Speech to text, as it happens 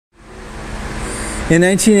In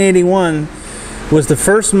 1981 was the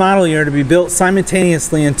first model year to be built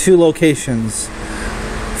simultaneously in two locations.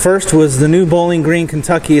 First was the new Bowling Green,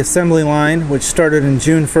 Kentucky assembly line, which started in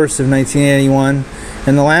June 1st of 1981,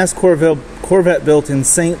 and the last Corvette built in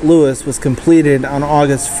St. Louis was completed on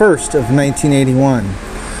August 1st of 1981.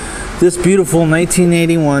 This beautiful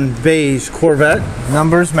 1981 beige Corvette,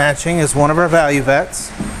 numbers matching, is one of our value Vettes.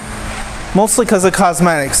 Mostly because of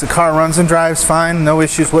cosmetics. The car runs and drives fine, no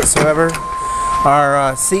issues whatsoever.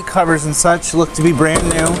 Our seat covers and such look to be brand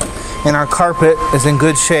new, and our carpet is in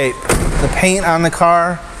good shape. The paint on the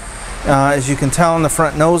car, as you can tell in the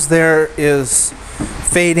front nose there, is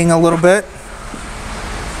fading a little bit.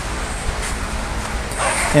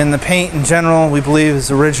 And the paint in general we believe is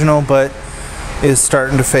original, but is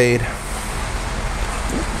starting to fade.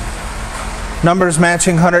 Numbers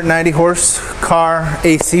matching, 190 horse car,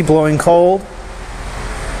 AC blowing cold.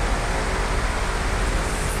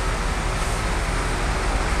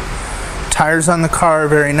 Tires on the car are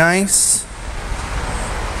very nice.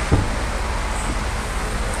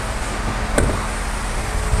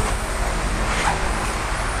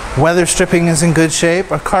 Weather stripping is in good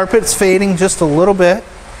shape. Our carpet's fading just a little bit.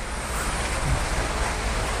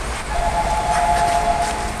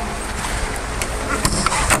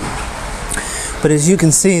 But as you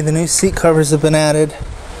can see, the new seat covers have been added.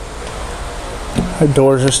 Our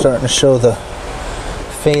doors are starting to show the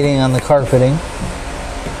fading on the carpeting.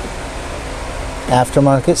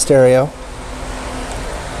 Aftermarket stereo.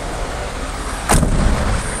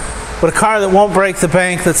 But a car that won't break the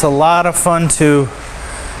bank, that's a lot of fun to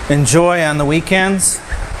enjoy on the weekends.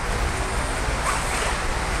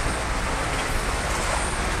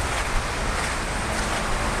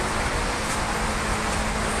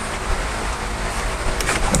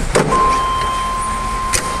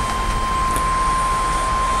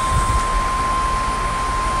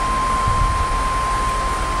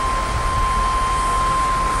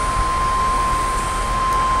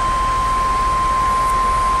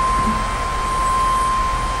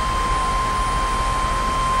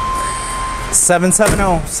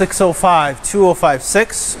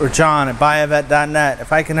 (770-605-2056) or John at buyavette.net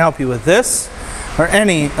if I can help you with this or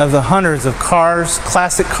any of the hundreds of cars,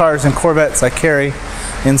 classic cars and Corvettes I carry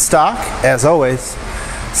in stock. As always,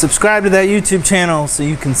 subscribe to that YouTube channel so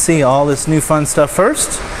you can see all this new fun stuff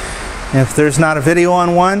first. And if there's not a video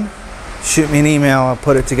on one, shoot me an email. I'll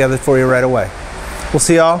put it together for you right away. We'll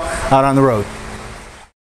see y'all out on the road.